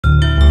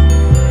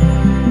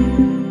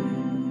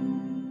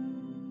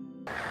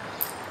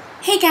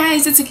Hey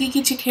guys, it's a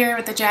Geeky Chick here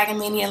with the Dragon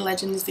Mania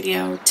Legends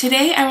video.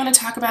 Today I want to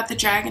talk about the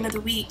Dragon of the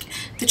Week.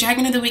 The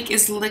Dragon of the Week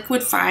is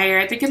Liquid Fire.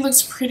 I think it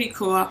looks pretty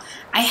cool.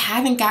 I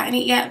haven't gotten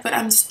it yet, but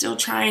I'm still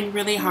trying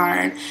really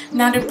hard.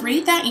 Now to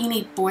breed that you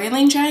need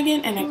Boiling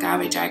Dragon and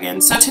Agave Dragon.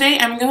 So today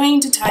I'm going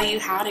to tell you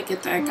how to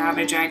get the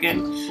Agave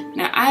Dragon.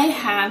 Now I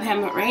have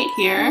him right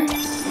here.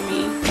 Let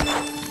me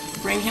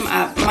bring him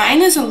up.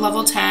 Mine is a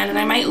level 10 and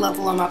I might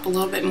level him up a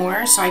little bit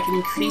more so I can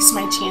increase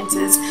my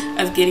chances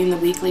of getting the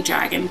weekly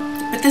dragon.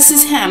 But this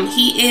is him.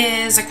 He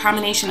is a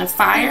combination of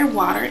fire,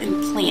 water,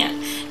 and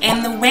plant.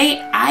 And the way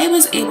I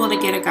was able to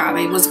get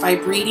agave was by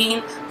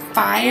breeding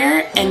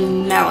fire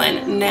and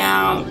melon.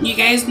 Now, you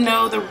guys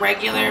know the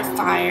regular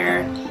fire,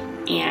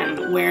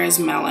 and where is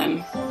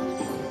melon? I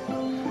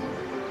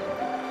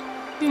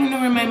don't know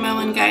where my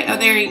melon guy, oh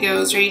there he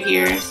goes, right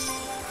here.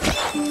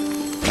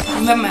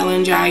 The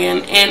melon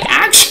dragon. And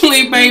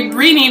actually by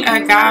breeding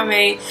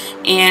agave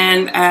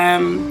and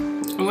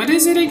what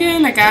is it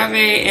again,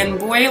 agave and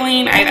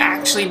boiling, I've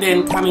actually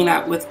been coming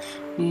up with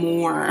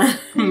more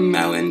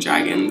melon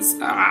dragons.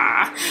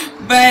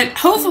 But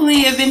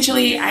hopefully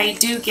eventually I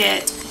do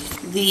get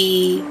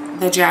the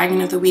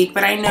Dragon of the Week.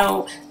 But I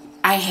know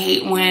I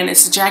hate when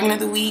it's the Dragon of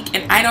the Week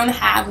and I don't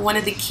have one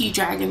of the key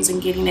dragons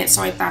in getting it,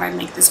 so I thought I'd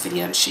make this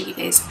video to show you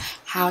guys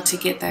how to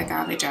get the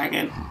Agave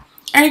Dragon.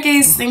 Alright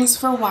guys, thanks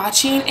for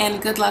watching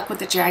and good luck with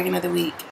the Dragon of the Week.